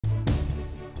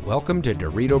Welcome to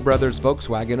Dirito Brothers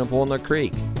Volkswagen of Walnut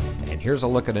Creek, and here's a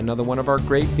look at another one of our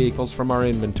great vehicles from our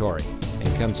inventory,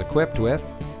 and comes equipped with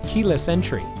keyless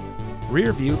entry,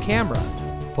 rear view camera,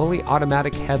 fully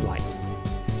automatic headlights,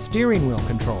 steering wheel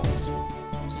controls,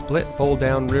 split fold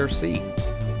down rear seat,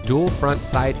 dual front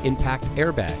side impact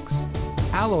airbags,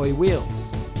 alloy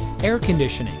wheels, air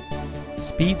conditioning,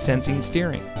 speed sensing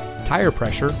steering, tire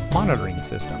pressure monitoring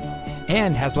system,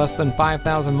 and has less than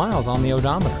 5,000 miles on the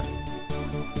odometer.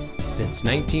 Since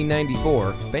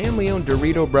 1994, family-owned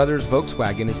Dirito Brothers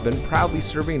Volkswagen has been proudly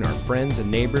serving our friends and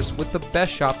neighbors with the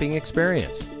best shopping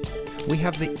experience. We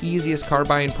have the easiest car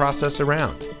buying process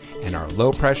around, and our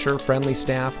low-pressure, friendly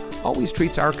staff always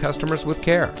treats our customers with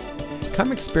care.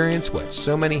 Come experience what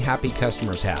so many happy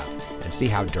customers have, and see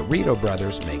how Dirito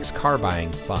Brothers makes car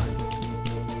buying fun.